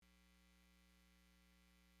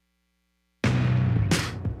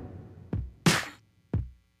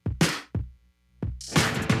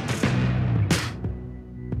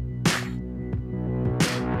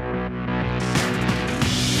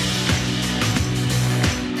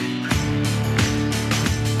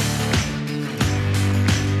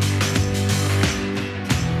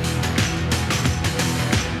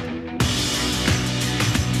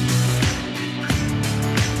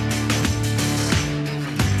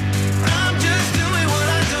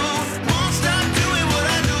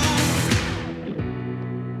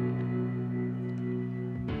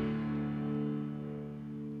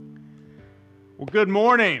Good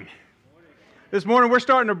morning. This morning we're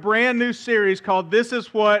starting a brand new series called This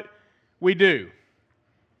Is What We Do.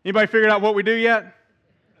 Anybody figured out what we do yet?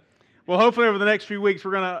 Well, hopefully over the next few weeks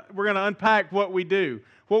we're gonna unpack what we do,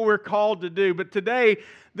 what we're called to do. But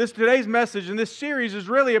today's message and this series is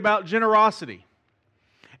really about generosity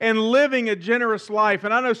and living a generous life.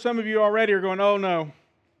 And I know some of you already are going, "Oh no,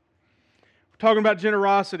 we're talking about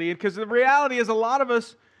generosity," because the reality is a lot of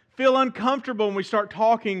us feel uncomfortable when we start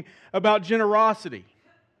talking about generosity.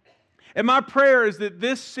 And my prayer is that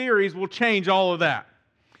this series will change all of that.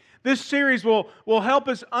 This series will help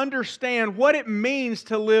us understand what it means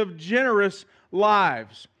to live generous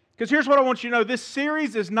lives. Because here's what I want you to know. This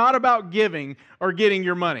series is not about giving or getting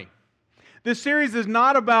your money. This series is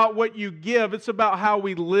not about what you give. It's about how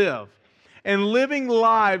we live. And living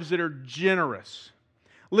lives that are generous.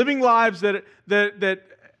 Living lives that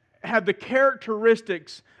have the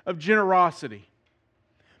characteristics of generosity.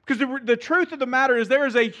 Because the truth of the matter is there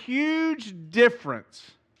is a huge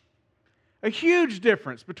difference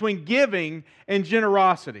between giving and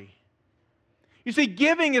generosity. You see,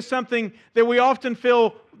 giving is something that we often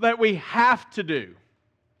feel that we have to do,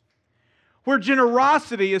 where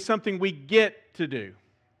generosity is something we get to do.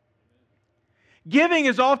 Giving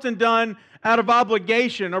is often done out of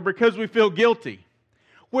obligation or because we feel guilty,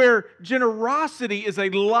 where generosity is a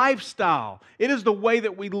lifestyle. It is the way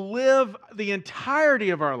that we live the entirety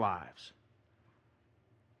of our lives.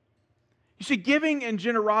 You see, giving and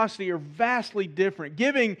generosity are vastly different.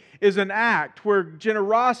 Giving is an act, where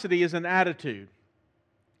generosity is an attitude.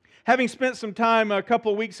 Having spent some time a couple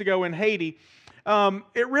of weeks ago in Haiti,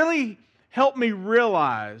 it really helped me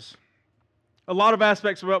realize a lot of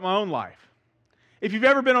aspects about my own life. If you've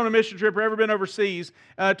ever been on a mission trip or ever been overseas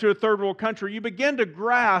to a third world country, you begin to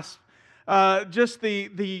grasp just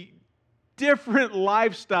the different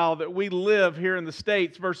lifestyle that we live here in the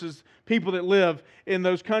States versus people that live in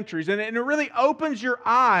those countries. And it really opens your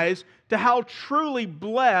eyes to how truly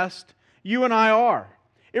blessed you and I are.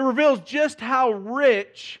 It reveals just how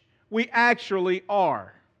rich we actually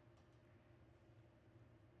are.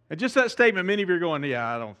 And just that statement, many of you are going, "Yeah,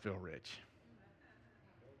 I don't feel rich."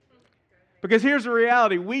 Because here's the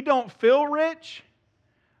reality. We don't feel rich,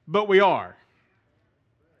 but we are.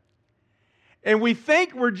 And we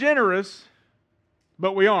think we're generous,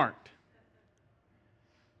 but we aren't.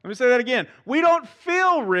 Let me say that again. We don't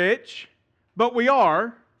feel rich, but we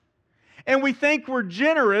are. And we think we're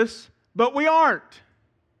generous, but we aren't.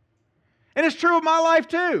 And it's true of my life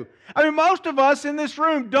too. I mean, most of us in this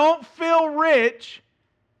room don't feel rich,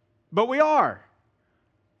 but we are.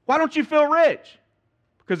 Why don't you feel rich?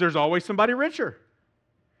 Because there's always somebody richer.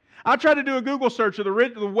 I tried to do a Google search of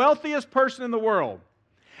the wealthiest person in the world.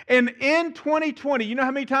 And in 2020, you know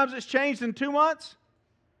how many times it's changed in 2 months?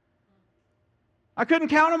 I couldn't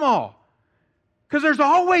count them all. Because there's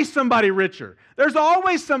always somebody richer. There's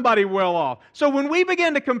always somebody well off. So when we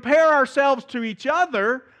begin to compare ourselves to each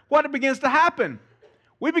other, what begins to happen?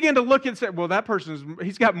 We begin to look and say, well, that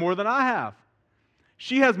he's got more than I have.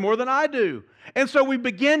 She has more than I do. And so we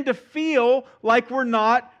begin to feel like we're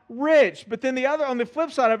not rich. But then on the flip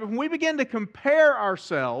side of it, when we begin to compare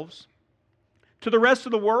ourselves to the rest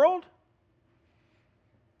of the world,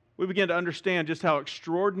 we begin to understand just how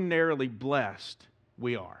extraordinarily blessed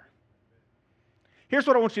we are. Here's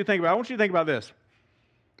what I want you to think about. I want you to think about this.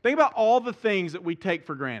 Think about all the things that we take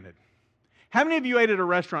for granted. How many of you ate at a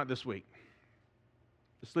restaurant this week?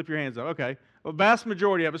 Just slip your hands up. Okay. A vast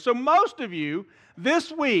majority of us. So most of you,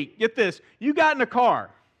 this week, get this, you got in a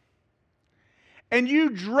car and you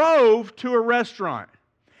drove to a restaurant.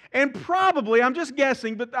 And probably, I'm just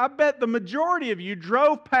guessing, but I bet the majority of you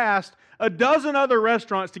drove past a dozen other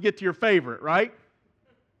restaurants to get to your favorite, right?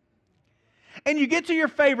 And you get to your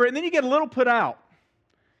favorite and then you get a little put out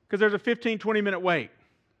because there's a 15, 20-minute wait.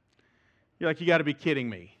 You're like, you got to be kidding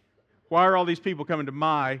me. Why are all these people coming to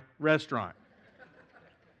my restaurant?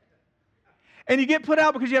 And you get put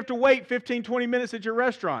out because you have to wait 15, 20 minutes at your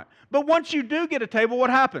restaurant. But once you do get a table, what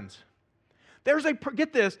happens? There's a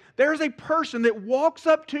person that walks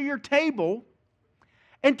up to your table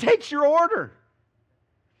and takes your order.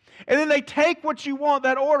 And then they take what you want,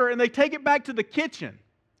 that order, and they take it back to the kitchen.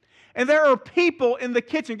 And there are people in the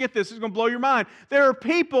kitchen, get this is going to blow your mind. There are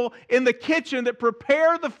people in the kitchen that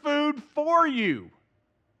prepare the food for you.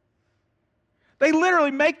 They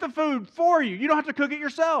literally make the food for you. You don't have to cook it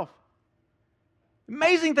yourself.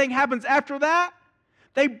 Amazing thing happens after that.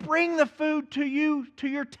 They bring the food to you, to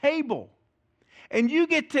your table. And you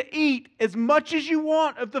get to eat as much as you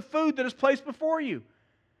want of the food that is placed before you.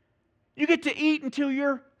 You get to eat until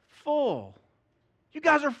you're full. You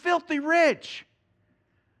guys are filthy rich.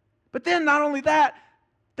 But then not only that,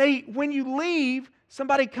 When you leave,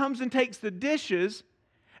 somebody comes and takes the dishes,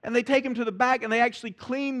 and they take them to the back, and they actually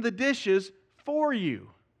clean the dishes for you.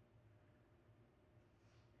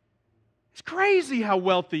 It's crazy how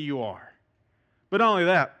wealthy you are. But not only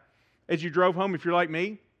that, as you drove home, if you're like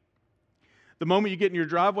me, the moment you get in your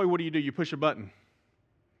driveway, what do? You push a button.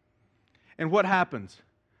 And what happens?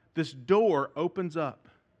 This door opens up.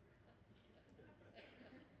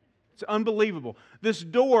 It's unbelievable. This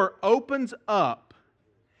door opens up,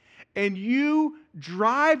 and you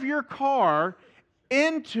drive your car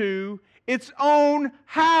into its own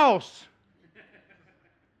house.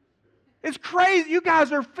 It's crazy. You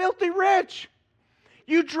guys are filthy rich.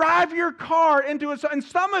 You drive your car into it, and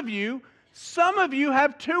some of you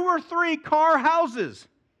have 2 or 3 car houses.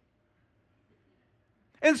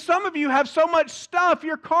 And some of you have so much stuff,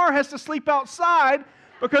 your car has to sleep outside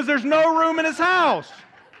because there's no room in his house.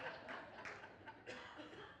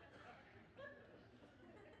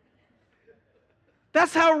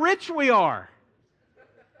 That's how rich we are.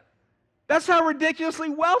 That's how ridiculously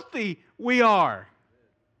wealthy we are.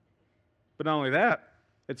 But not only that,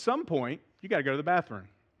 at some point, you got to go to the bathroom.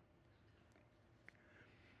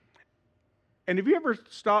 And have you ever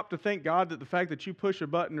stopped to thank God that the fact that you push a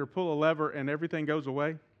button or pull a lever and everything goes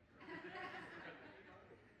away?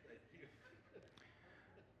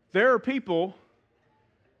 There are people,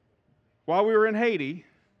 while we were in Haiti,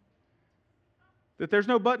 that there's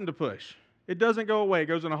no button to push. It doesn't go away. It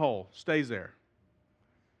goes in a hole. Stays there.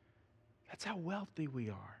 That's how wealthy we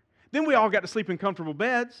are. Then we all got to sleep in comfortable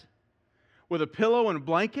beds with a pillow and a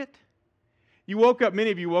blanket. You woke up,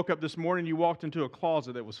 many of you woke up this morning, you walked into a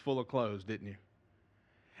closet that was full of clothes, didn't you?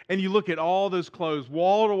 And you look at all those clothes,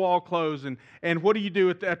 wall-to-wall clothes, and what do you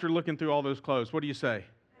do after looking through all those clothes? What do you say?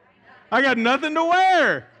 I got nothing to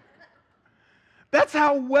wear. That's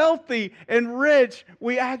how wealthy and rich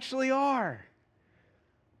we actually are.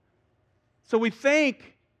 So we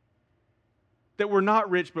think that we're not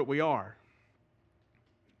rich, but we are.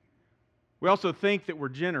 We also think that we're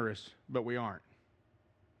generous, but we aren't.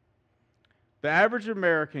 The average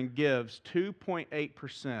American gives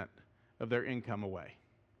 2.8% of their income away.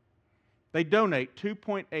 They donate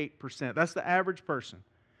 2.8%. That's the average person.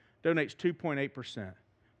 Donates 2.8%.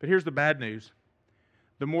 But here's the bad news.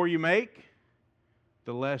 The more you make,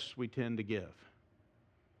 the less we tend to give.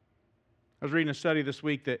 I was reading a study this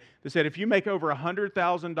week that said if you make over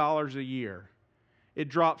 $100,000 a year, it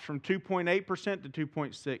drops from 2.8% to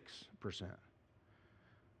 2.6%.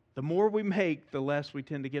 The more we make, the less we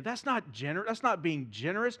tend to give. That's not generous. That's not being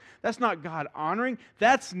generous. That's not God honoring.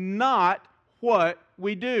 That's not what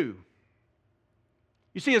we do.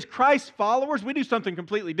 You see, as Christ followers, we do something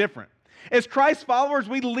completely different. As Christ followers,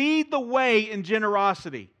 we lead the way in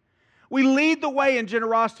generosity. We lead the way in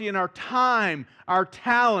generosity in our time, our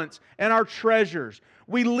talents, and our treasures.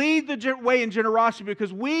 We lead the way in generosity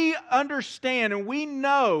because we understand and we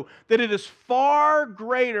know that it is far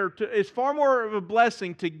greater, it's far more of a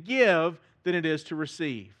blessing to give than it is to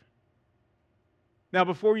receive. Now,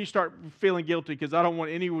 before you start feeling guilty, because I don't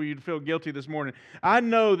want any of you to feel guilty this morning, I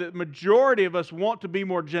know that the majority of us want to be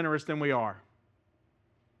more generous than we are.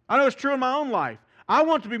 I know it's true in my own life. I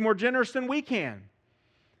want to be more generous than we can.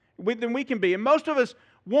 Than we can be. And most of us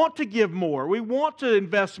want to give more. We want to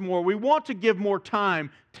invest more. We want to give more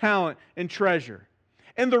time, talent, and treasure.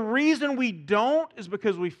 And the reason we don't is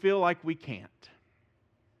because we feel like we can't.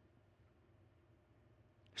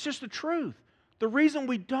 It's just the truth. The reason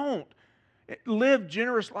we don't live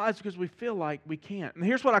generous lives is because we feel like we can't. And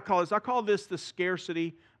here's what I call this. I call this the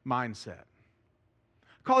scarcity mindset.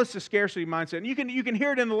 I call this the scarcity mindset. And you can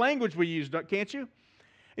hear it in the language we use, can't you?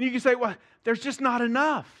 And you can say, well, there's just not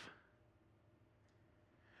enough.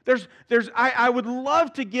 I would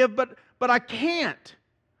love to give, but I can't.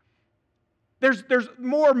 There's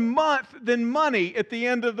more month than money at the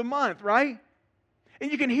end of the month, right?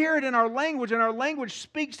 And you can hear it in our language, and our language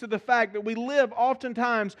speaks to the fact that we live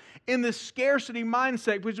oftentimes in this scarcity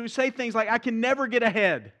mindset because we say things like, I can never get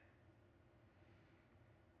ahead.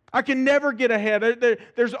 I can never get ahead.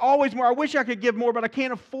 There's always more. I wish I could give more, but I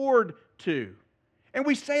can't afford to. And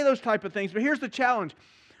we say those type of things, but here's the challenge.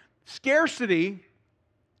 Scarcity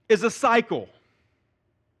is a cycle.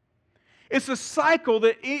 It's a cycle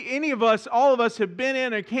that any of us, all of us have been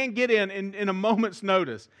in and can get in a moment's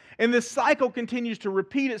notice. And this cycle continues to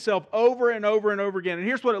repeat itself over and over and over again. And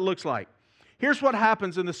here's what it looks like. Here's what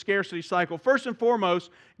happens in the scarcity cycle. First and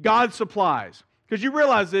foremost, God supplies. Because you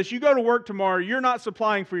realize this, you go to work tomorrow, you're not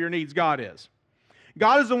supplying for your needs, God is.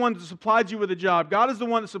 God is the one that supplied you with a job. God is the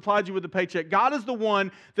one that supplied you with a paycheck. God is the one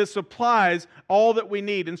that supplies all that we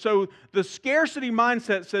need. And so the scarcity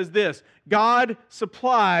mindset says this, God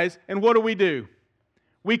supplies, and what do?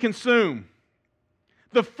 We consume.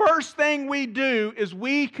 The first thing we do is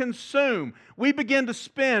we consume. We begin to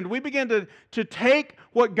spend. We begin to take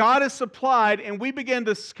what God has supplied and we begin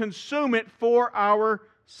to consume it for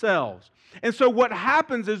ourselves. And so what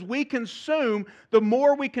happens is we consume. The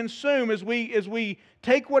more we consume as we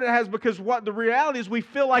take what it has, because what the reality is we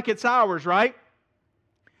feel like it's ours, right?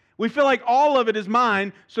 We feel like all of it is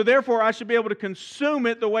mine, so therefore I should be able to consume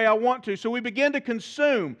it the way I want to. So we begin to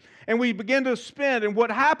consume, and we begin to spend, and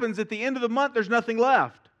what happens at the end of the month, there's nothing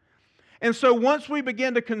left. And so once we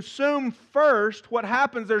begin to consume first, what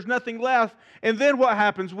happens, there's nothing left, and then what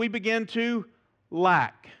happens? We begin to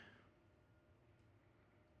lack.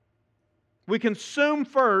 We consume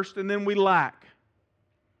first, and then we lack.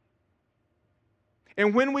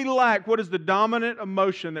 And when we lack, what is the dominant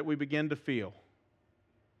emotion that we begin to feel?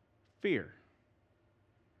 Fear.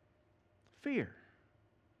 Fear.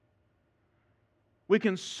 We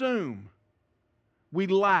consume, we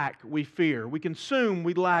lack, we fear. We consume,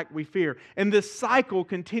 we lack, we fear. And this cycle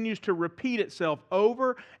continues to repeat itself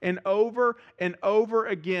over and over and over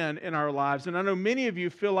again in our lives. And I know many of you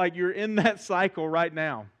feel like you're in that cycle right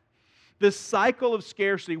now. This cycle of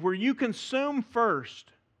scarcity where you consume first,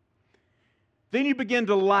 then you begin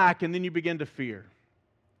to lack, and then you begin to fear.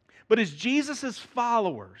 But as Jesus'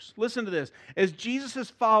 followers, listen to this, as Jesus'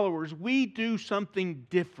 followers, we do something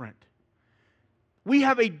different. We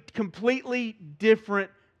have a completely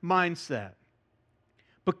different mindset.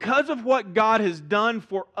 Because of what God has done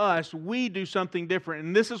for us, we do something different.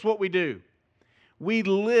 And this is what we do. We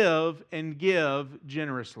live and give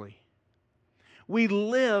generously. We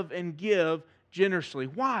live and give generously.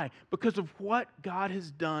 Why? Because of what God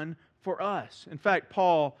has done for us. In fact,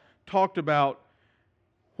 Paul talked about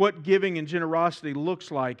what giving and generosity looks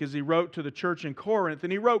like as he wrote to the church in Corinth.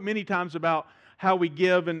 And he wrote many times about how we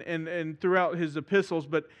give and throughout his epistles.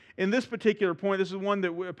 But in this particular point, this is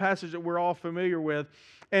a passage that we're all familiar with.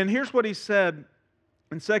 And here's what he said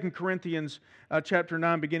in 2 Corinthians chapter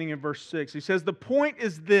 9, beginning in verse 6. He says, the point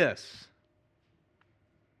is this.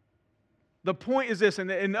 The point is this.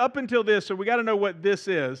 And up until this, so we got to know what this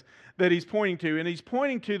is that he's pointing to. And he's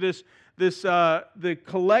pointing to the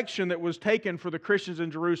collection that was taken for the Christians in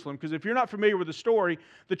Jerusalem. Because if you're not familiar with the story,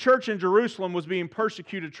 the church in Jerusalem was being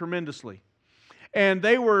persecuted tremendously. And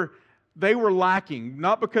they were lacking,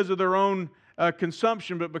 not because of their own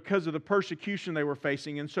consumption, but because of the persecution they were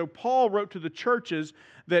facing. And so Paul wrote to the churches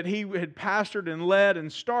that he had pastored and led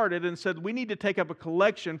and started and said, we need to take up a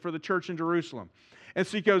collection for the church in Jerusalem. And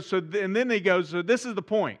so he goes, and then he goes, so this is the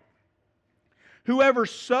point. Whoever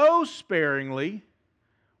sows sparingly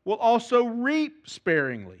will also reap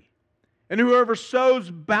sparingly. And whoever sows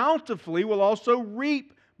bountifully will also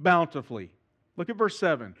reap bountifully. Look at verse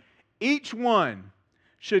 7. Each one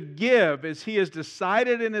should give as he has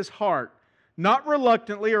decided in his heart, not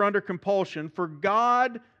reluctantly or under compulsion, for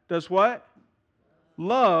God does what?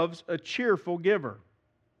 Loves a cheerful giver.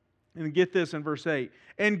 And get this in verse 8.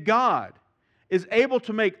 And God is able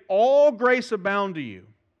to make all grace abound to you,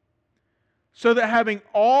 so that having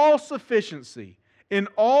all sufficiency in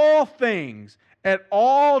all things at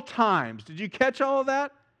all times. Did you catch all of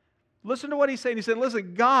that? Listen to what he's saying. He said,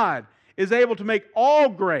 listen, God is able to make all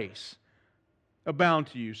grace abound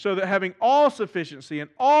to you, so that having all sufficiency in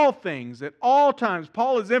all things at all times.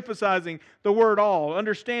 Paul is emphasizing the word all,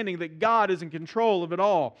 understanding that God is in control of it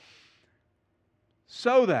all,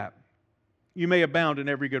 so that you may abound in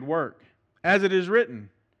every good work. As it is written,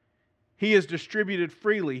 He has distributed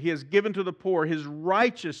freely, He has given to the poor, His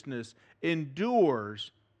righteousness endures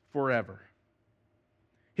forever.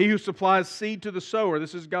 He who supplies seed to the sower,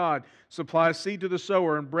 this is God, supplies seed to the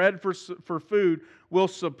sower and bread for food, will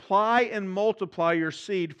supply and multiply your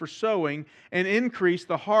seed for sowing and increase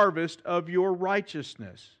the harvest of your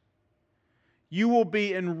righteousness. You will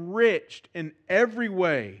be enriched in every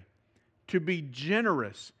way to be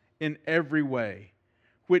generous in every way,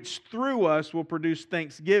 which through us will produce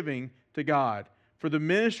thanksgiving to God. For the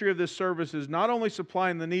ministry of this service is not only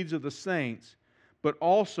supplying the needs of the saints, but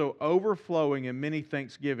also overflowing in many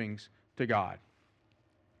thanksgivings to God.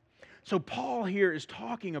 So Paul here is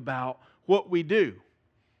talking about what we do.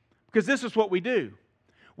 Because this is what we do.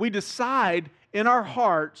 We decide in our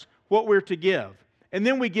hearts what we're to give. And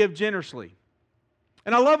then we give generously.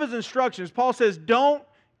 And I love his instructions. Paul says, don't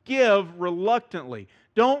give reluctantly.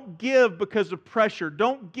 Don't give because of pressure.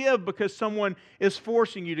 Don't give because someone is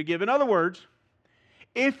forcing you to give. In other words,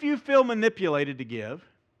 if you feel manipulated to give,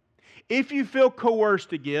 if you feel coerced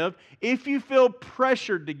to give, if you feel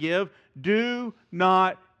pressured to give, do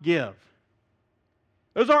not give.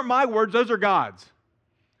 Those aren't my words, those are God's.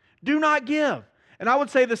 Do not give. And I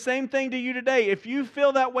would say the same thing to you today. If you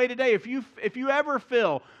feel that way today, if you ever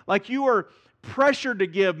feel like you are pressured to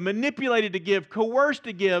give, manipulated to give, coerced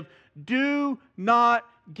to give, do not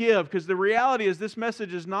give. Because the reality is this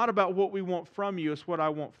message is not about what we want from you, it's what I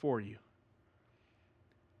want for you.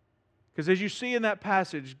 Because as you see in that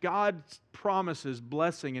passage, God promises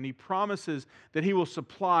blessing, and He promises that He will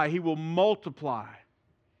supply, He will multiply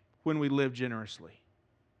when we live generously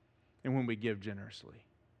and when we give generously.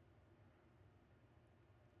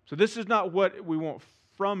 So this is not what we want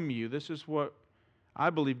from you. This is what I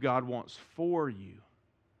believe God wants for you,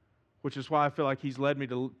 which is why I feel like He's led me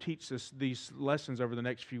to teach these lessons over the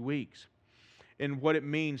next few weeks and what it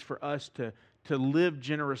means for us to live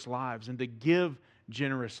generous lives and to give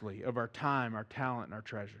generously of our time, our talent, and our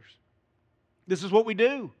treasures. This is what we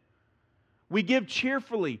do. We give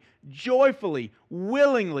cheerfully, joyfully,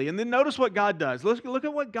 willingly. And then notice what God does. Look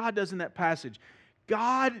at what God does in that passage.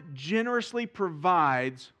 God generously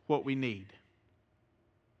provides what we need.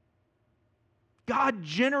 God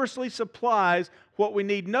generously supplies what we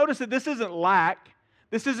need. Notice that this isn't lack.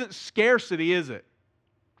 This isn't scarcity, is it?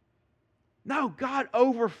 No, God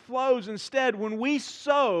overflows instead. When we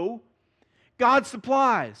sow, God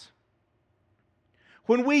supplies.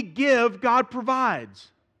 When we give, God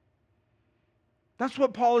provides. That's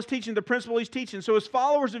what Paul is teaching, the principle he's teaching. So as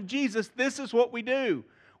followers of Jesus, this is what we do.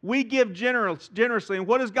 We give generously. And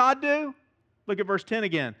what does God do? Look at verse 10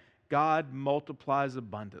 again. God multiplies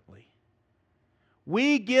abundantly.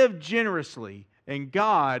 We give generously, and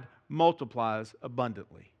God multiplies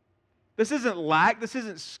abundantly. This isn't lack. This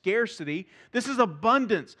isn't scarcity. This is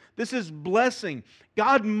abundance. This is blessing.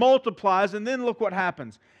 God multiplies, and then look what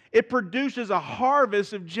happens. It produces a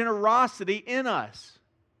harvest of generosity in us.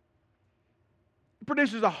 It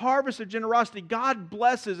produces a harvest of generosity. God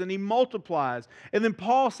blesses and He multiplies. And then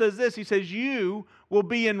Paul says this. He says, you will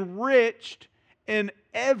be enriched in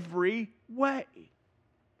every way.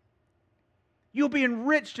 You'll be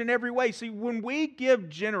enriched in every way. See, when we give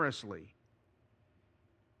generously,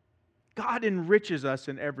 God enriches us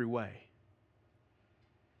in every way.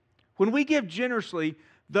 When we give generously,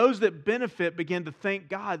 those that benefit begin to thank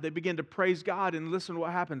God. They begin to praise God. And listen to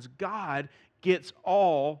what happens. God gets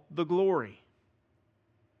all the glory.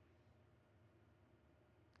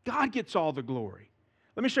 God gets all the glory.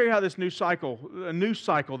 Let me show you how this new cycle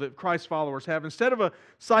that Christ followers have. Instead of a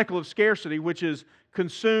cycle of scarcity, which is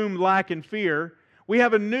consume, lack, and fear, we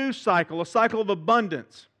have a new cycle, a cycle of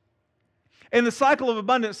abundance. And the cycle of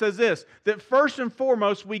abundance says this, that first and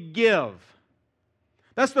foremost we give.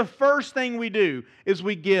 That's the first thing we do, is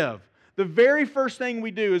we give. The very first thing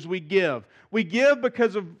we do is we give. We give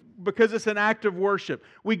because it's an act of worship.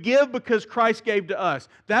 We give because Christ gave to us.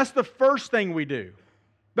 That's the first thing we do.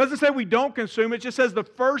 It doesn't say we don't consume, it just says the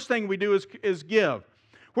first thing we do is give.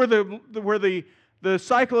 Where the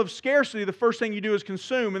cycle of scarcity, the first thing you do is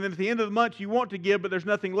consume, and then at the end of the month you want to give, but there's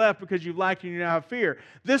nothing left because you've lacked and you now have fear.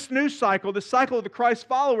 This new cycle, the cycle of the Christ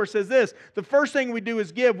follower, says this: the first thing we do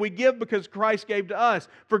is give. We give because Christ gave to us.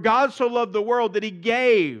 For God so loved the world that He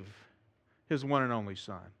gave His one and only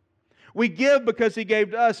Son. We give because He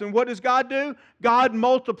gave to us. And what does God do? God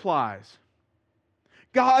multiplies.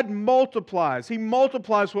 God multiplies. He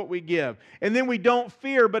multiplies what we give. And then we don't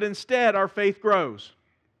fear, but instead our faith grows.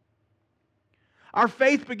 Our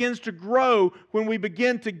faith begins to grow when we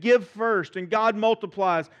begin to give first, and God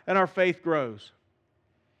multiplies, and our faith grows.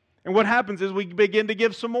 And what happens is we begin to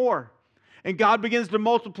give some more, and God begins to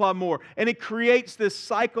multiply more, and it creates this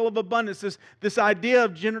cycle of abundance, this idea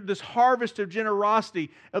of this harvest of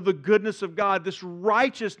generosity, of the goodness of God, this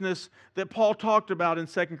righteousness that Paul talked about in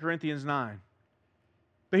 2 Corinthians 9.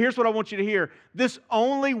 But here's what I want you to hear. This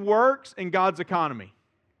only works in God's economy.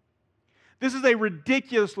 This is a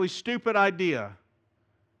ridiculously stupid idea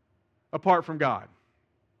apart from God.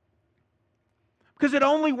 Because it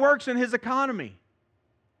only works in His economy.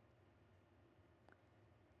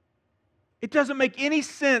 It doesn't make any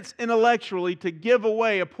sense intellectually to give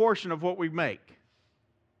away a portion of what we make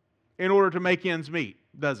in order to make ends meet,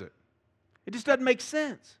 does it? It just doesn't make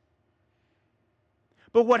sense.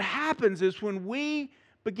 But what happens is when we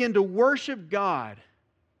begin to worship God,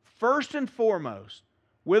 first and foremost,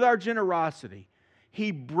 with our generosity,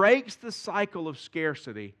 He breaks the cycle of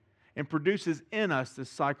scarcity and produces in us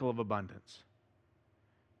this cycle of abundance.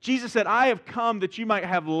 Jesus said, I have come that you might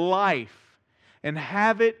have life and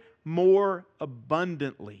have it more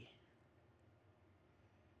abundantly.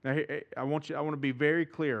 Now, I want to be very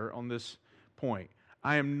clear on this point.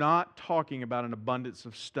 I am not talking about an abundance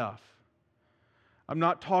of stuff. I'm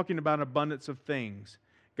not talking about an abundance of things.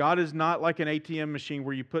 God is not like an ATM machine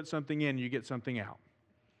where you put something in and you get something out.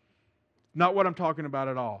 Not what I'm talking about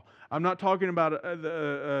at all. I'm not talking about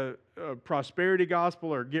a prosperity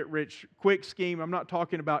gospel or get-rich-quick scheme. I'm not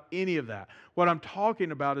talking about any of that. What I'm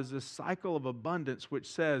talking about is this cycle of abundance which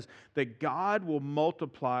says that God will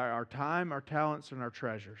multiply our time, our talents, and our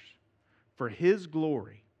treasures for His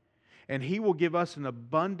glory. And He will give us an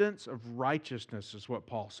abundance of righteousness, is what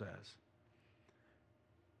Paul says.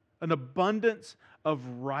 An abundance of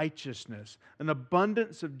righteousness, an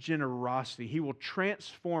abundance of generosity. He will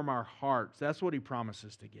transform our hearts. That's what He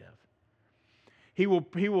promises to give. He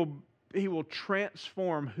will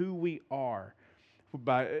transform who we are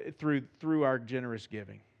through our generous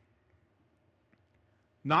giving.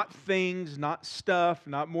 Not things, not stuff,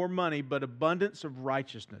 not more money, but abundance of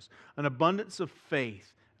righteousness, an abundance of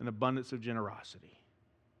faith, an abundance of generosity.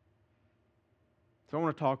 So I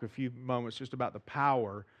want to talk a few moments just about the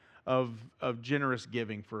power of generous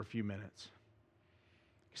giving for a few minutes.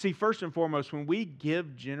 See, first and foremost, when we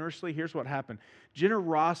give generously, here's what happened.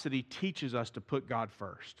 Generosity teaches us to put God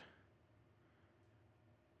first.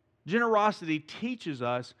 Generosity teaches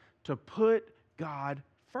us to put God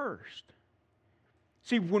first.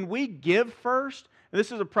 See, when we give first, and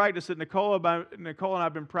this is a practice that Nicole and I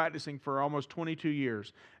have been practicing for almost 22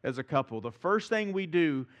 years as a couple. The first thing we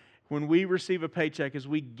do when we receive a paycheck is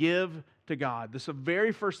we give to God. This is the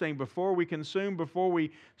very first thing before we consume, before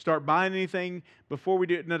we start buying anything, before we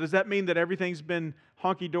do it. Now, does that mean that everything's been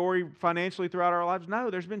honky-dory financially throughout our lives? No,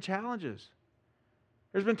 there's been challenges.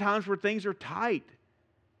 There's been times where things are tight.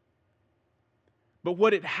 But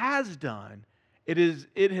what it has done, it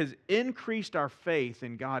has increased our faith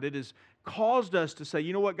in God. It has caused us to say,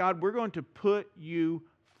 you know what, God, we're going to put you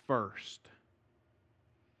first.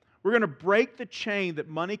 We're going to break the chain that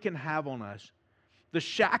money can have on us, the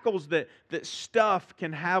shackles that stuff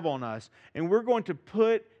can have on us, and we're going to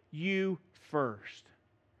put you first.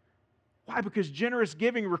 Why? Because generous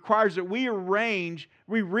giving requires that we rearrange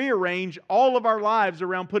all of our lives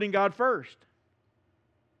around putting God first.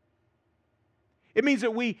 It means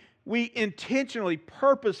that we intentionally,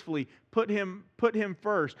 purposefully put Him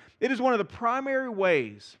first. It is one of the primary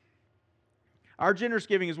ways. Our generous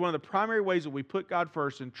giving is one of the primary ways that we put God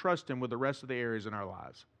first and trust Him with the rest of the areas in our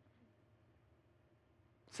lives.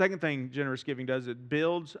 Second thing generous giving does, it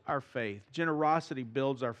builds our faith. Generosity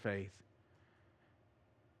builds our faith.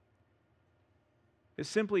 It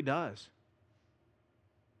simply does.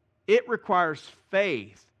 It requires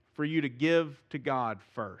faith for you to give to God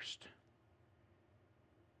first.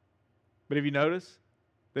 But have you noticed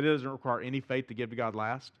that it doesn't require any faith to give to God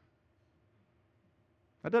last?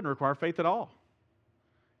 That doesn't require faith at all.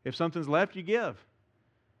 If something's left, you give.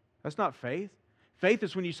 That's not faith. Faith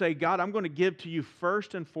is when you say, God, I'm going to give to you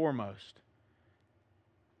first and foremost.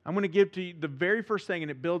 I'm going to give to you the very first thing, and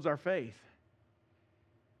it builds our faith.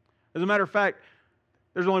 As a matter of fact,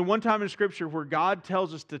 there's only one time in Scripture where God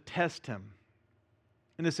tells us to test Him.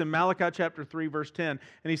 And it's in Malachi chapter 3, verse 10.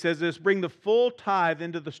 And He says this, bring the full tithe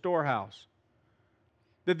into the storehouse,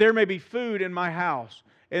 that there may be food in my house,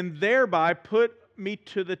 and thereby put me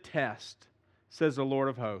to the test, says the Lord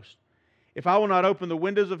of hosts. If I will not open the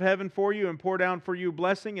windows of heaven for you and pour down for you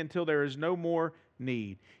blessing until there is no more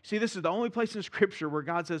need. See, this is the only place in Scripture where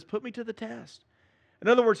God says, put me to the test. In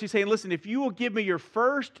other words, He's saying, listen, if you will give me your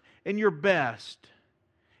first and your best,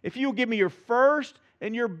 if you will give me your first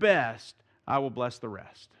and your best, I will bless the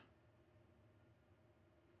rest.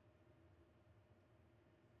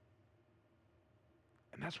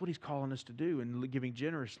 And that's what He's calling us to do in giving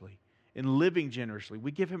generously, in living generously.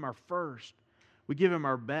 We give Him our first. We give Him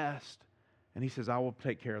our best. And He says, I will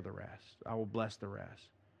take care of the rest. I will bless the rest.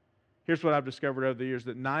 Here's what I've discovered over the years,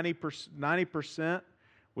 that 90%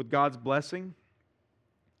 with God's blessing,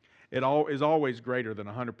 it is always greater than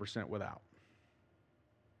 100% without.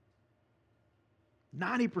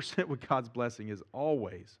 90% with God's blessing is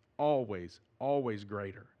always, always, always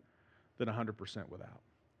greater than 100% without.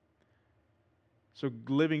 So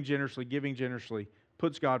living generously, giving generously,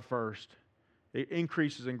 puts God first. It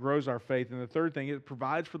increases and grows our faith. And the third thing, it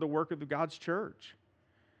provides for the work of God's church.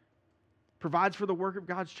 Provides for the work of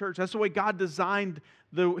God's church. That's the way God designed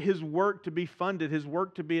His work to be funded, His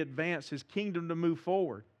work to be advanced, His kingdom to move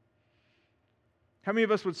forward. How many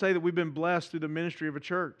of us would say that we've been blessed through the ministry of a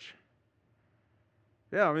church?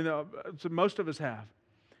 Yeah, I mean, so most of us have.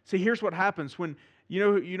 See, here's what happens when,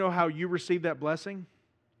 you know how you receive that blessing?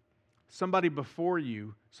 Somebody before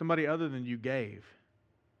you, somebody other than you gave.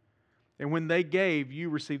 And when they gave, you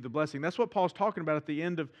received the blessing. That's what Paul's talking about at the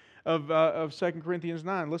end of 2 Corinthians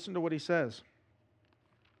 9. Listen to what he says.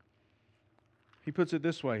 He puts it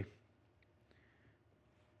this way.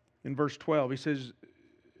 In verse 12,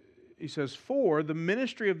 he says, for the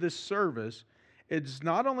ministry of this service it's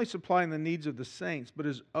not only supplying the needs of the saints, but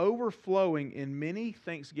is overflowing in many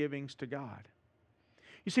thanksgivings to God.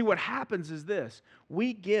 You see, what happens is this.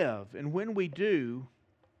 We give, and when we do,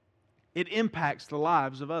 it impacts the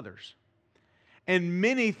lives of others. And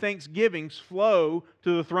many thanksgivings flow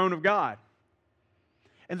to the throne of God.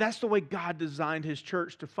 And that's the way God designed His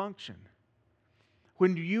church to function.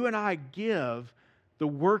 When you and I give, the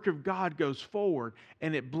work of God goes forward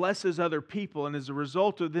and it blesses other people. And as a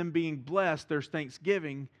result of them being blessed, there's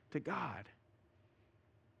thanksgiving to God.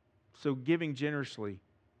 So giving generously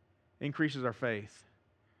increases our faith.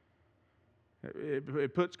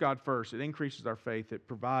 It puts God first. It increases our faith. It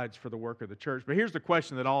provides for the work of the church. But here's the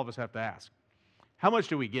question that all of us have to ask. How much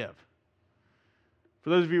do we give? For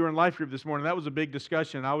those of you who were in life group this morning, that was a big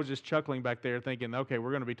discussion. I was just chuckling back there thinking, okay, we're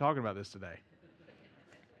going to be talking about this today.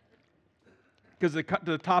 Because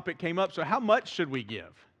the topic came up, so how much should we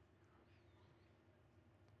give?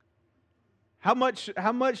 How much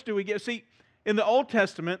do we give? See, in the Old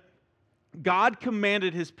Testament, God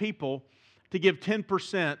commanded His people to give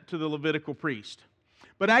 10% to the Levitical priest.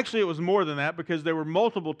 But actually it was more than that because there were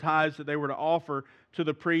multiple tithes that they were to offer to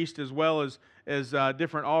the priest as well as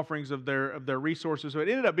different offerings of their resources. So it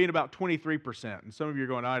ended up being about 23%. And some of you are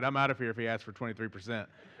going, all right, I'm out of here if he asks for 23%.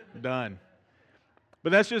 Done.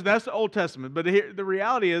 But that's the Old Testament. But the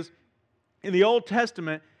reality is, in the Old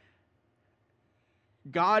Testament,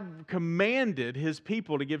 God commanded His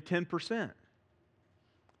people to give 10%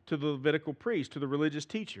 to the Levitical priests, to the religious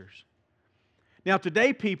teachers. Now,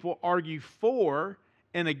 today people argue for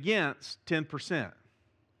and against 10%.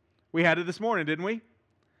 We had it this morning, didn't we?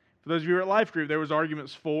 For those of you who are at Life Group, there was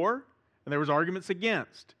arguments for and there was arguments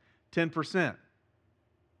against 10%.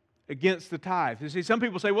 Against the tithe. You see, some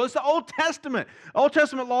people say, well, it's the Old Testament. Old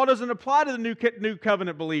Testament law doesn't apply to the new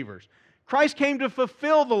covenant believers. Christ came to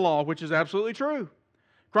fulfill the law, which is absolutely true.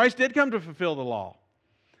 Christ did come to fulfill the law.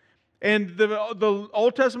 And the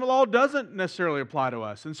Old Testament law doesn't necessarily apply to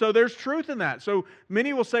us. And so there's truth in that. So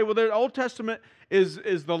many will say, well, the Old Testament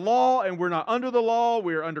is the law, and we're not under the law,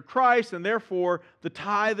 we're under Christ, and therefore the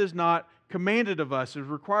tithe is not commanded of us, is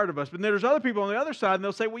required of us. But there's other people on the other side, and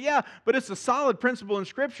they'll say, well, yeah, but it's a solid principle in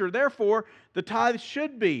Scripture, therefore the tithe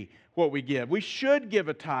should be what we give. We should give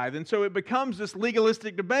a tithe. And so it becomes this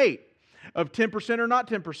legalistic debate of 10% or not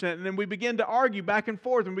 10%. And then we begin to argue back and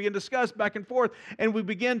forth, and we begin to discuss back and forth, and we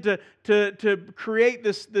begin to create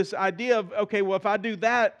this idea of, okay, well, if I do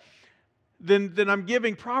that, then I'm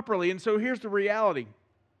giving properly. And so here's the reality.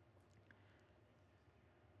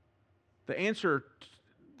 The answer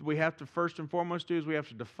we have to first and foremost do is we have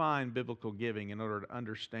to define biblical giving in order to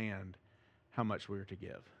understand how much we are to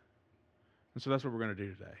give. And so that's what we're going to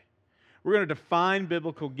do today. We're going to define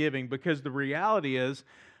biblical giving because the reality is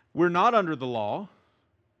we're not under the law,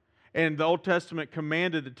 and the Old Testament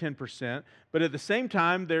commanded the 10%, but at the same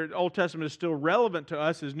time, the Old Testament is still relevant to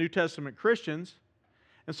us as New Testament Christians.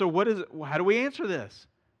 And so how do we answer this?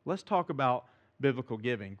 Let's talk about biblical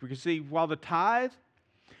giving. Because see, while the tithe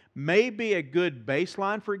may be a good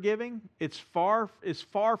baseline for giving, it's far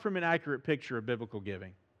from an accurate picture of biblical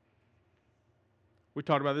giving. We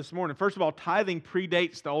talked about this morning. First of all, tithing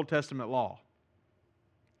predates the Old Testament law.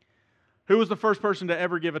 Who was the first person to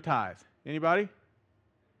ever give a tithe? Anybody?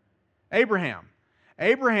 Abraham.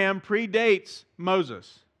 Abraham predates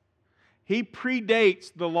Moses. He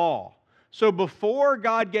predates the law. So before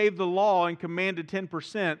God gave the law and commanded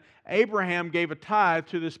 10%, Abraham gave a tithe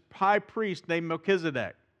to this high priest named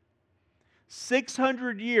Melchizedek.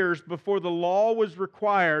 600 years before the law was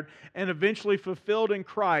required and eventually fulfilled in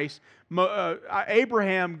Christ,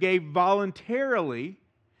 Abraham gave voluntarily,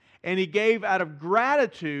 and he gave out of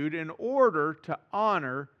gratitude in order to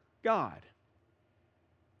honor God.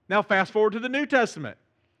 Now fast forward to the New Testament.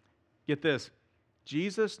 Get this.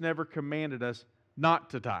 Jesus never commanded us not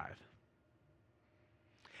to tithe.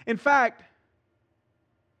 In fact,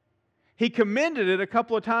 He commended it a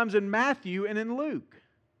couple of times in Matthew and in Luke.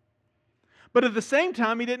 But at the same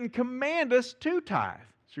time, He didn't command us to tithe.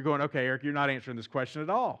 So you're going, okay, Eric, you're not answering this question at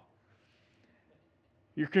all.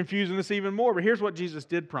 You're confusing this even more. But here's what Jesus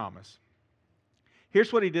did promise.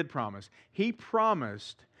 Here's what He did promise. He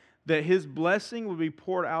promised that His blessing would be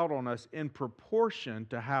poured out on us in proportion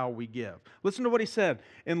to how we give. Listen to what He said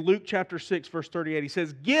in Luke chapter 6, verse 38. He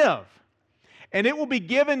says, give, and it will be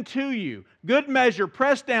given to you. Good measure,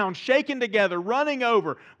 pressed down, shaken together, running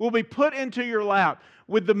over, will be put into your lap.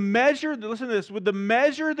 With the measure, listen to this, with the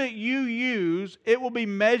measure that you use, it will be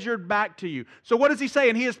measured back to you. So what is He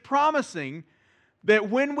saying? He is promising that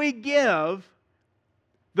when we give,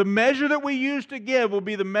 the measure that we use to give will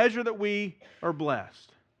be the measure that we are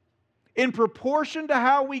blessed. In proportion to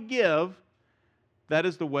how we give, that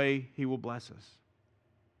is the way He will bless us.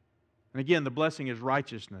 And again, the blessing is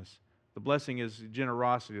righteousness. The blessing is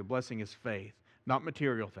generosity. The blessing is faith, not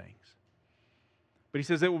material things. But He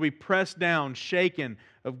says it will be pressed down, shaken,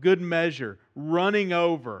 of good measure, running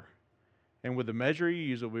over. And with the measure you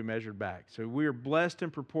use, it will be measured back. So we are blessed in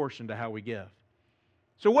proportion to how we give.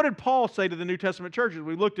 So what did Paul say to the New Testament churches?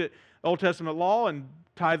 We looked at Old Testament law, and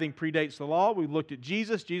tithing predates the law. We looked at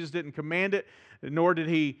Jesus. Jesus didn't command it, nor did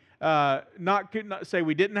He not say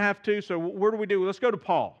we didn't have to. So where do we do? Let's go to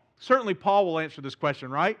Paul. Certainly Paul will answer this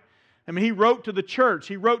question, right? I mean, he wrote to the church.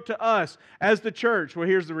 He wrote to us as the church. Well,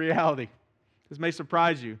 here's the reality. This may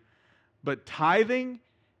surprise you, but tithing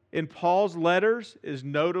in Paul's letters is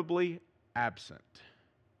notably absent.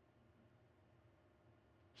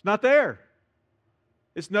 It's not there.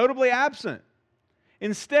 It's notably absent.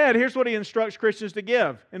 Instead, here's what he instructs Christians to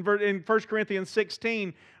give. In 1 Corinthians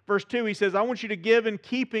 16, verse 2, he says, I want you to give in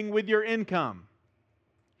keeping with your income.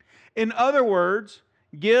 In other words,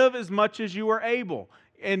 give as much as you are able.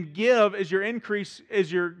 And give as your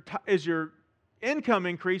income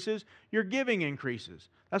increases, your giving increases.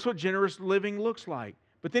 That's what generous living looks like.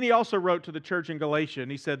 But then he also wrote to the church in Galatia,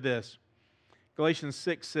 and he said this, Galatians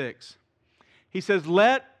 6:6. He says,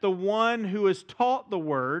 let the one who is taught the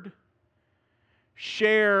word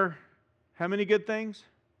share how many good things?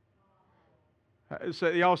 So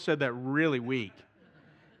y'all said that really weak.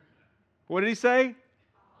 What did he say?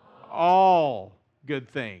 All good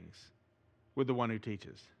things with the one who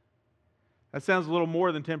teaches. That sounds a little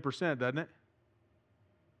more than 10%, doesn't it?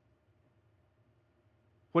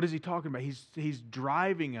 What is he talking about? He's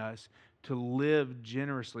driving us to live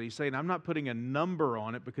generously. He's saying, I'm not putting a number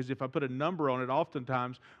on it, because if I put a number on it,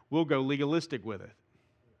 oftentimes we'll go legalistic with it.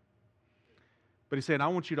 But he's saying, I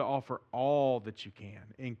want you to offer all that you can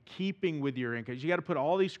in keeping with your income. You got to put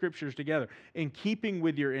all these scriptures together. In keeping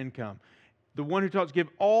with your income. The one who taught us give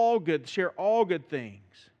all good, share all good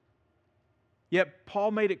things. Yet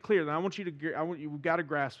Paul made it clear, and you've got to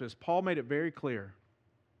grasp this. Paul made it very clear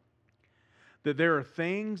that there are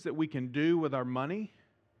things that we can do with our money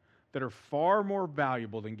that are far more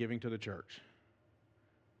valuable than giving to the church.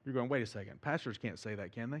 You're going, wait a second. Pastors can't say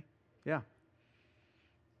that, can they? Yeah.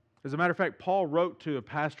 As a matter of fact, Paul wrote to a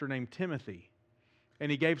pastor named Timothy, and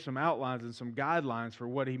he gave some outlines and some guidelines for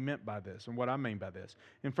what he meant by this and what I mean by this.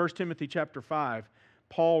 In 1 Timothy chapter 5,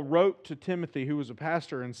 Paul wrote to Timothy, who was a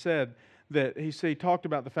pastor, and said that he talked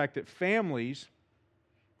about the fact that families,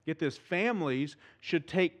 get this, families should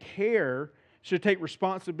take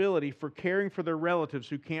responsibility for caring for their relatives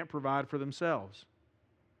who can't provide for themselves.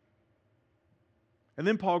 And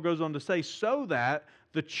then Paul goes on to say, so that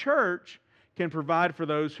the church can provide for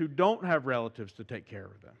those who don't have relatives to take care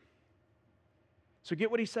of them. So get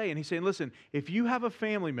what he's saying. He's saying, listen, if you have a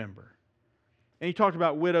family member, and he talked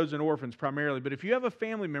about widows and orphans primarily, but if you have a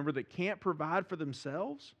family member that can't provide for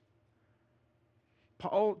themselves,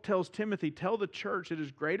 Paul tells Timothy, tell the church it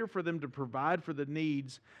is greater for them to provide for the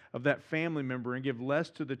needs of that family member and give less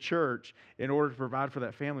to the church in order to provide for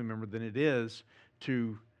that family member than it is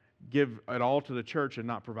to give it all to the church and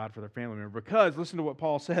not provide for their family member. Because, listen to what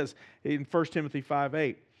Paul says in 1 Timothy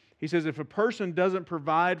 5:8. He says, if a person doesn't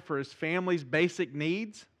provide for his family's basic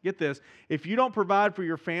needs, get this, if you don't provide for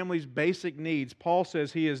your family's basic needs, Paul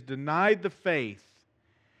says he has denied the faith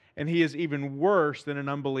and he is even worse than an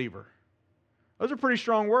unbeliever. Those are pretty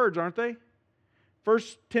strong words, aren't they? 1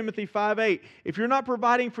 Timothy 5:8. If you're not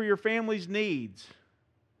providing for your family's needs,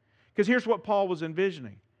 because here's what Paul was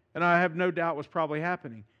envisioning, and I have no doubt was probably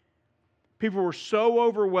happening. People were so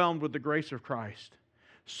overwhelmed with the grace of Christ,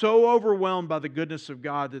 so overwhelmed by the goodness of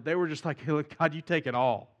God that they were just like, God, you take it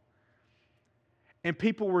all. And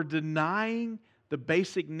people were denying the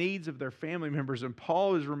basic needs of their family members. And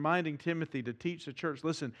Paul is reminding Timothy to teach the church,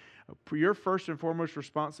 listen, your first and foremost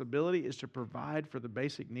responsibility is to provide for the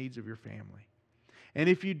basic needs of your family. And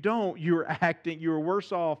if you don't, you're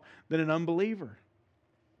worse off than an unbeliever.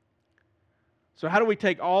 So how do we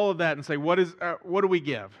take all of that and say, what do we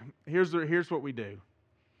give? Here's what we do.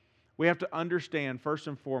 We have to understand, first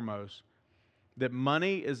and foremost, that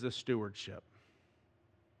money is a stewardship.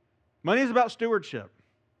 Money is about stewardship.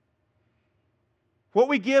 What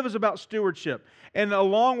we give is about stewardship. And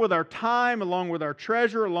along with our time, along with our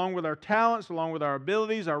treasure, along with our talents, along with our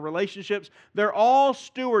abilities, our relationships, they're all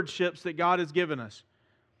stewardships that God has given us.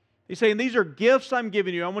 He's saying, these are gifts I'm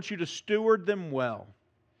giving you. I want you to steward them well.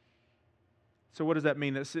 So what does that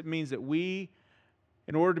mean? It means that we,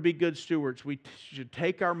 in order to be good stewards, we should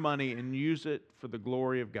take our money and use it for the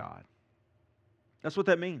glory of God. That's what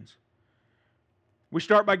that means. We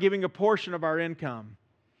start by giving a portion of our income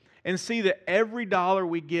and see that every dollar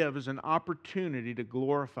we give is an opportunity to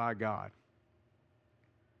glorify God.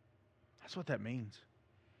 That's what that means.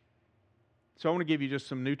 So I want to give you just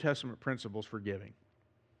some New Testament principles for giving.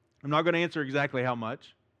 I'm not going to answer exactly how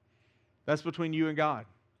much. That's between you and God.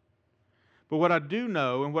 But what I do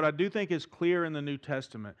know, and what I do think is clear in the New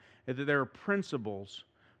Testament, is that there are principles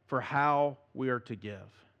for how we are to give.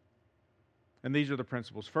 And these are the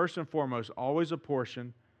principles. First and foremost, always a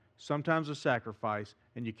portion, sometimes a sacrifice,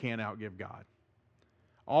 and you can't outgive God.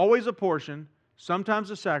 Always a portion,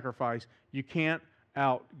 sometimes a sacrifice, you can't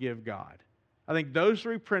outgive God. I think those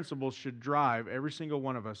three principles should drive every single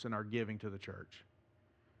one of us in our giving to the church.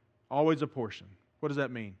 Always a portion. What does that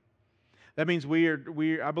mean? That means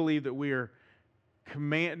I believe that we are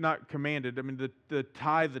not commanded. I mean, the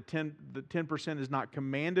tithe, the 10% is not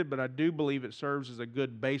commanded, but I do believe it serves as a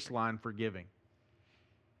good baseline for giving.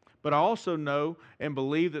 But I also know and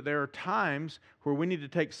believe that there are times where we need to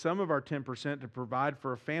take some of our 10% to provide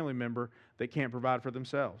for a family member that can't provide for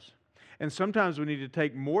themselves. And sometimes we need to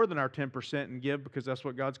take more than our 10% and give because that's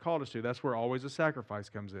what God's called us to. That's where always a sacrifice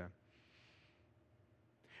comes in.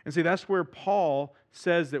 And see, that's where Paul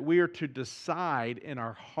says that we are to decide in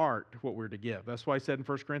our heart what we're to give. That's why he said in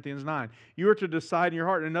 1 Corinthians 9, you are to decide in your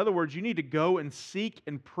heart. In other words, you need to go and seek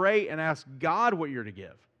and pray and ask God what you're to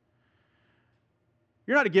give.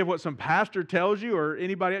 You're not to give what some pastor tells you or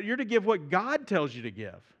anybody else. You're to give what God tells you to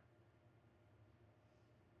give.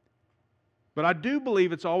 But I do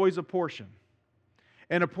believe it's always a portion.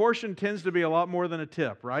 And a portion tends to be a lot more than a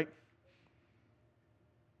tip, right?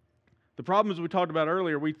 The problem is we talked about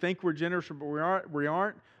earlier, we think we're generous, but we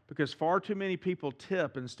aren't because far too many people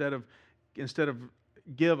tip instead of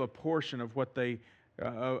give a portion of what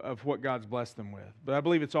God's blessed them with. But I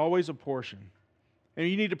believe it's always a portion. And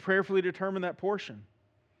you need to prayerfully determine that portion.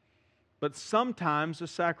 But sometimes a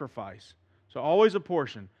sacrifice. So always a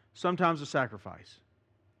portion, sometimes a sacrifice.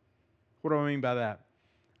 What do I mean by that?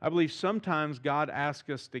 I believe sometimes God asks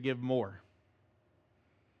us to give more.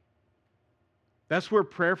 That's where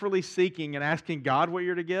prayerfully seeking and asking God what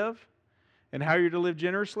you're to give and how you're to live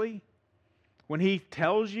generously. When He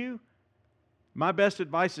tells you, my best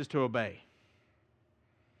advice is to obey.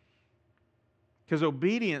 Because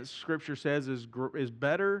obedience, Scripture says, is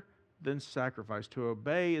better than sacrifice. To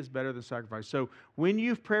obey is better than sacrifice. So when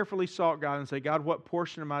you've prayerfully sought God and say, God, what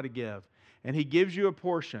portion am I to give? And He gives you a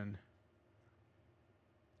portion,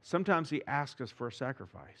 sometimes He asks us for a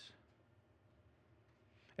sacrifice.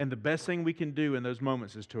 And the best thing we can do in those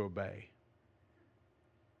moments is to obey.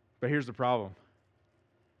 But here's the problem.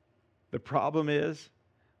 The problem is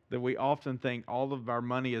that we often think all of our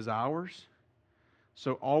money is ours,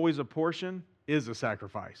 so always a portion is a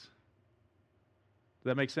sacrifice. Does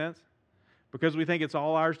that make sense? Because we think it's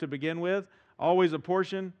all ours to begin with, always a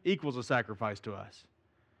portion equals a sacrifice to us.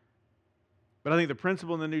 But I think the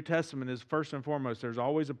principle in the New Testament is, first and foremost, there's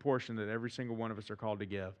always a portion that every single one of us are called to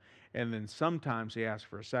give. And then sometimes He asks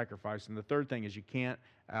for a sacrifice. And the third thing is you can't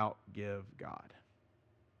outgive God.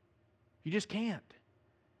 You just can't.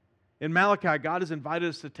 In Malachi, God has invited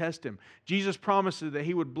us to test Him. Jesus promises that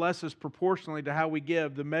He would bless us proportionally to how we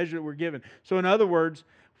give, the measure that we're given. So in other words,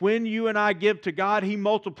 when you and I give to God, He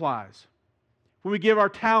multiplies. When we give our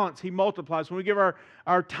talents, He multiplies. When we give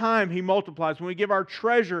our time, He multiplies. When we give our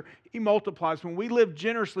treasure, He multiplies. When we live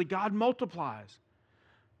generously, God multiplies.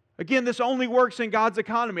 Again, this only works in God's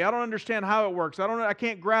economy. I don't understand how it works. I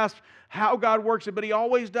can't grasp how God works it, but He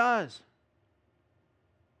always does.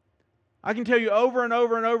 I can tell you over and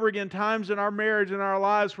over and over again times in our marriage and our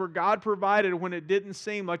lives where God provided when it didn't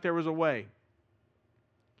seem like there was a way.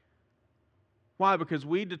 Why? Because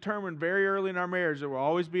we determined very early in our marriage there will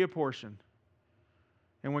always be a portion.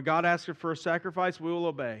 And when God asks us for a sacrifice, we will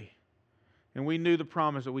obey. And we knew the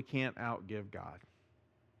promise that we can't outgive God.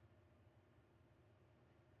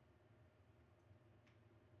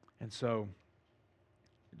 And so,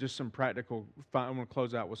 just some practical, I'm going to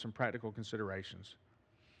close out with some practical considerations.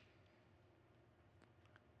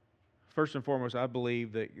 First and foremost, I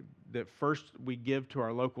believe that first we give to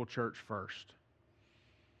our local church first.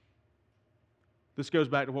 This goes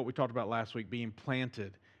back to what we talked about last week, being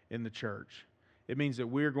planted in the church. It means that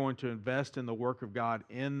we're going to invest in the work of God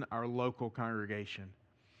in our local congregation.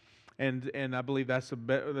 And I believe that's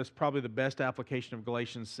probably the best application of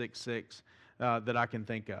Galatians 6:6 that I can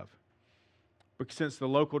think of. But since the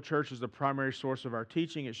local church is the primary source of our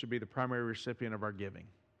teaching, it should be the primary recipient of our giving.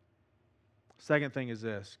 Second thing is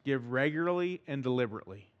this: give regularly and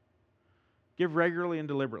deliberately. Give regularly and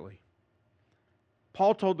deliberately.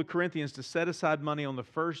 Paul told the Corinthians to set aside money on the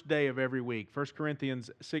first day of every week. 1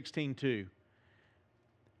 Corinthians 16:2.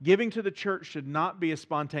 Giving to the church should not be a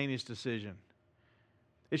spontaneous decision.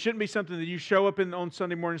 It shouldn't be something that you show up on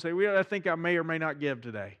Sunday morning and say, well, I think I may or may not give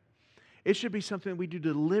today. It should be something we do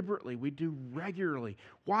deliberately, we do regularly.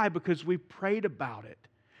 Why? Because we've prayed about it.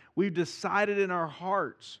 We've decided in our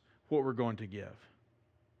hearts what we're going to give.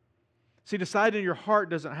 See, deciding in your heart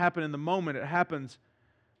doesn't happen in the moment. It happens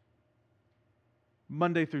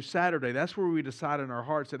Monday through Saturday. That's where we decide in our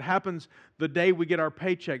hearts. It happens the day we get our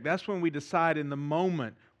paycheck. That's when we decide in the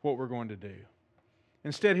moment what we're going to do.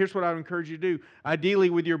 Instead, here's what I would encourage you to do. Ideally,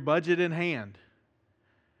 with your budget in hand,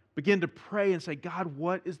 begin to pray and say, God,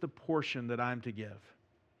 what is the portion that I'm to give?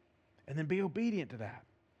 And then be obedient to that.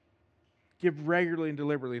 Give regularly and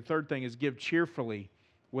deliberately. The third thing is give cheerfully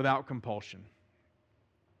without compulsion.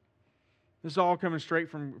 This is all coming straight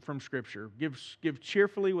from Scripture. Give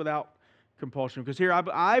cheerfully without compulsion. Because here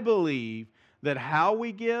I believe that how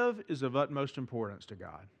we give is of utmost importance to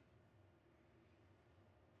God.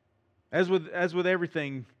 As with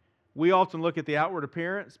everything, we often look at the outward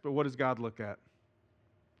appearance, but what does God look at?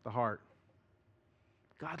 The heart.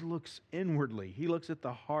 God looks inwardly. He looks at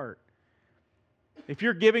the heart. If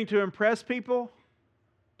you're giving to impress people,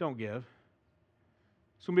 don't give.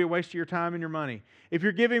 It's going to be a waste of your time and your money. If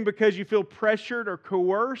you're giving because you feel pressured or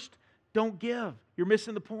coerced, don't give. You're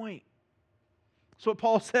missing the point. That's what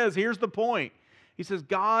Paul says. Here's the point. He says,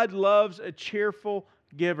 God loves a cheerful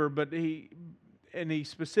giver, but he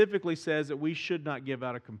specifically says that we should not give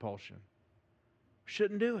out of compulsion. We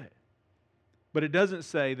shouldn't do it. But it doesn't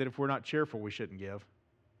say that if we're not cheerful, we shouldn't give.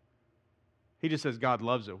 He just says God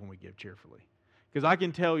loves it when we give cheerfully. Because I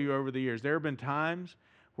can tell you over the years, there have been times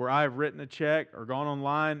where I have written a check or gone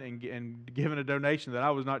online and given a donation that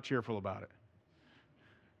I was not cheerful about it.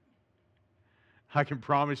 I can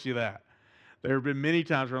promise you that. There have been many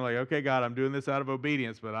times where I'm like, okay, God, I'm doing this out of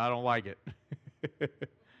obedience, but I don't like it.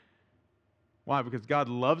 Why? Because God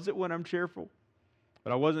loves it when I'm cheerful,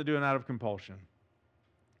 but I wasn't doing it out of compulsion.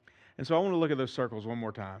 And so I want to look at those circles one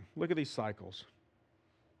more time. Look at these cycles.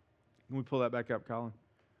 Can we pull that back up, Colin?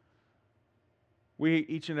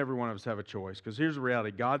 Each and every one of us have a choice, because here's the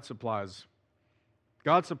reality. God supplies.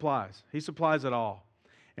 God supplies. He supplies it all.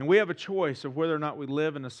 And we have a choice of whether or not we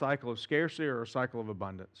live in a cycle of scarcity or a cycle of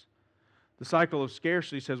abundance. The cycle of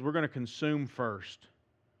scarcity says we're going to consume first.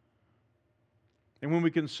 And when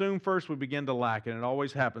we consume first, we begin to lack. And it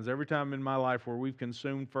always happens. Every time in my life where we've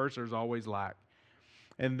consumed first, there's always lack.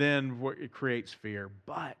 And then it creates fear.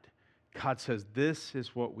 But God says this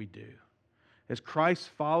is what we do. As Christ's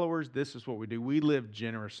followers, this is what we do. We live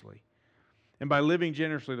generously. And by living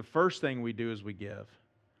generously, the first thing we do is we give.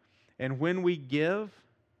 And when we give,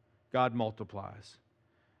 God multiplies.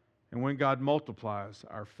 And when God multiplies,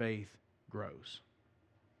 our faith grows.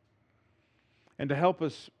 And to help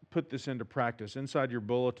us put this into practice, inside your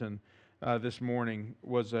bulletin this morning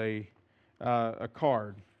was a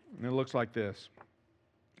card. And it looks like this.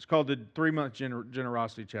 It's called the 3-month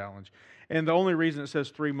generosity challenge. And the only reason it says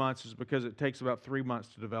 3 months is because it takes about 3 months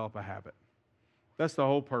to develop a habit. That's the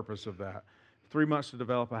whole purpose of that. 3 months to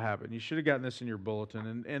develop a habit. And you should have gotten this in your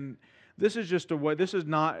bulletin. And this is just a way, this is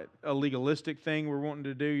not a legalistic thing we're wanting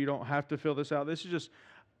to do. You don't have to fill this out. This is just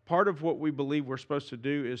part of what we believe we're supposed to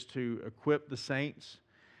do is to equip the saints.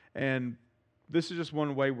 And this is just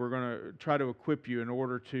one way we're going to try to equip you in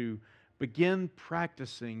order to begin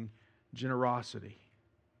practicing generosity.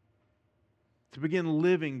 To begin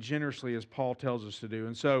living generously as Paul tells us to do.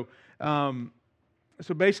 And so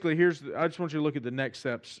basically, I just want you to look at the next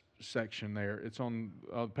steps section there. It's on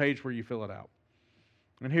the page where you fill it out.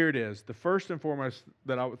 And here it is. The first and foremost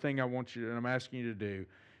thing I want you, and I'm asking you to do,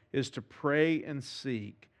 is to pray and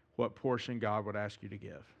seek what portion God would ask you to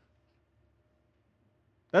give.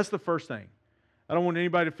 That's the first thing. I don't want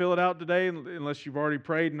anybody to fill it out today unless you've already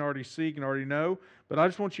prayed and already seek and already know. But I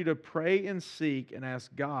just want you to pray and seek and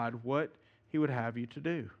ask God what He would have you to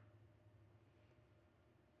do.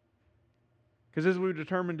 Because as we've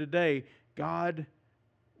determined today, God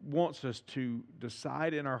wants us to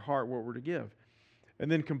decide in our heart what we're to give.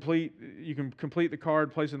 And then you can complete the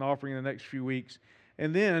card, place an offering in the next few weeks.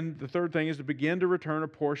 And then the third thing is to begin to return a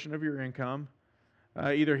portion of your income,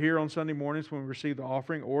 either here on Sunday mornings when we receive the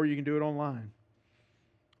offering, or you can do it online.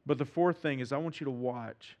 But the fourth thing is I want you to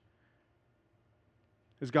watch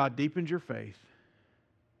as God deepens your faith,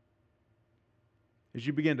 as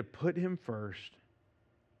you begin to put Him first,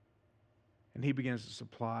 and He begins to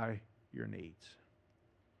supply your needs.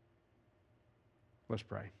 Let's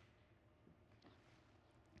pray.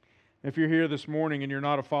 If you're here this morning and you're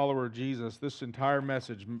not a follower of Jesus, this entire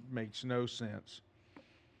message makes no sense.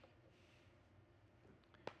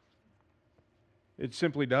 It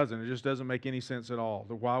simply doesn't. It just doesn't make any sense at all.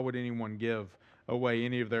 Why would anyone give away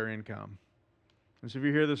any of their income? And so if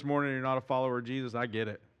you're here this morning and you're not a follower of Jesus, I get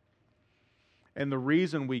it. And the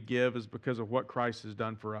reason we give is because of what Christ has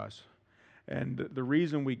done for us. And the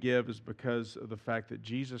reason we give is because of the fact that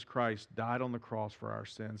Jesus Christ died on the cross for our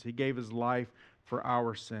sins. He gave His life for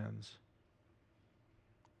our sins.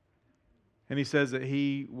 And He says that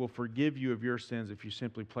He will forgive you of your sins if you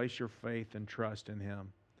simply place your faith and trust in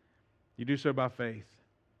Him. You do so by faith.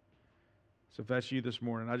 So if that's you this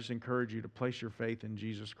morning, I just encourage you to place your faith in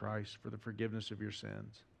Jesus Christ for the forgiveness of your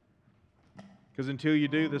sins. Because until you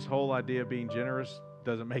do, this whole idea of being generous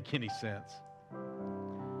doesn't make any sense.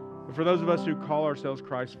 But for those of us who call ourselves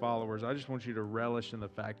Christ followers, I just want you to relish in the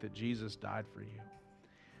fact that Jesus died for you.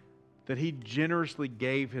 That He generously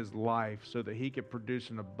gave His life so that He could produce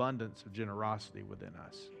an abundance of generosity within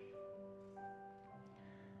us.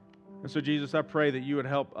 And so, Jesus, I pray that You would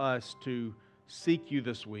help us to seek You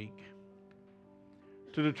this week,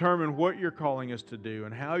 to determine what You're calling us to do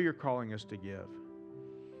and how You're calling us to give,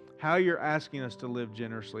 how You're asking us to live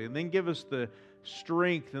generously, and then give us the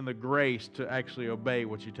strength and the grace to actually obey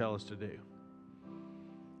what You tell us to do.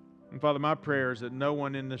 And Father, my prayer is that no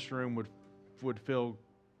one in this room would feel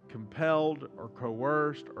compelled or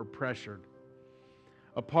coerced or pressured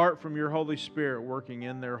apart from Your Holy Spirit working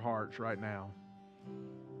in their hearts right now.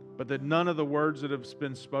 But that none of the words that have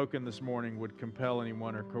been spoken this morning would compel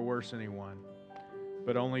anyone or coerce anyone,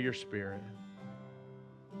 but only Your Spirit.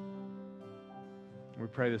 We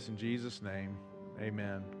pray this in Jesus' name.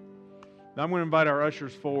 Amen. Now I'm going to invite our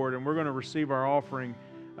ushers forward, and we're going to receive our offering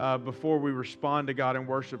before we respond to God in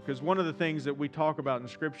worship. Because one of the things that we talk about in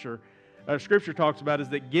Scripture, Scripture talks about, is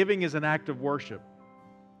that giving is an act of worship.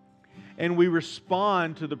 And we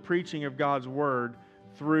respond to the preaching of God's Word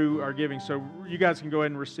through our giving. So you guys can go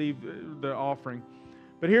ahead and receive the offering.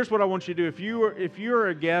 But here's what I want you to do. If you're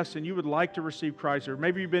a guest and you would like to receive Christ, or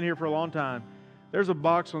maybe you've been here for a long time, there's a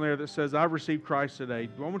box on there that says, "I've received Christ today."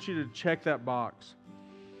 I want you to check that box,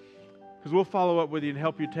 because we'll follow up with you and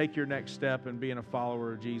help you take your next step in being a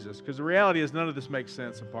follower of Jesus. Because the reality is none of this makes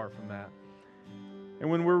sense apart from that.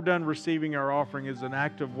 And when we're done receiving our offering as an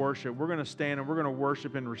act of worship, we're going to stand and we're going to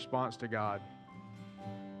worship in response to God.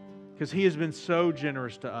 Because He has been so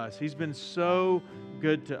generous to us. He's been so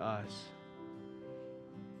good to us.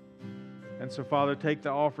 And so, Father, take the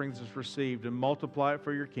offerings that's received and multiply it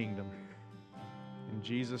for Your kingdom. In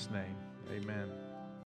Jesus' name, amen.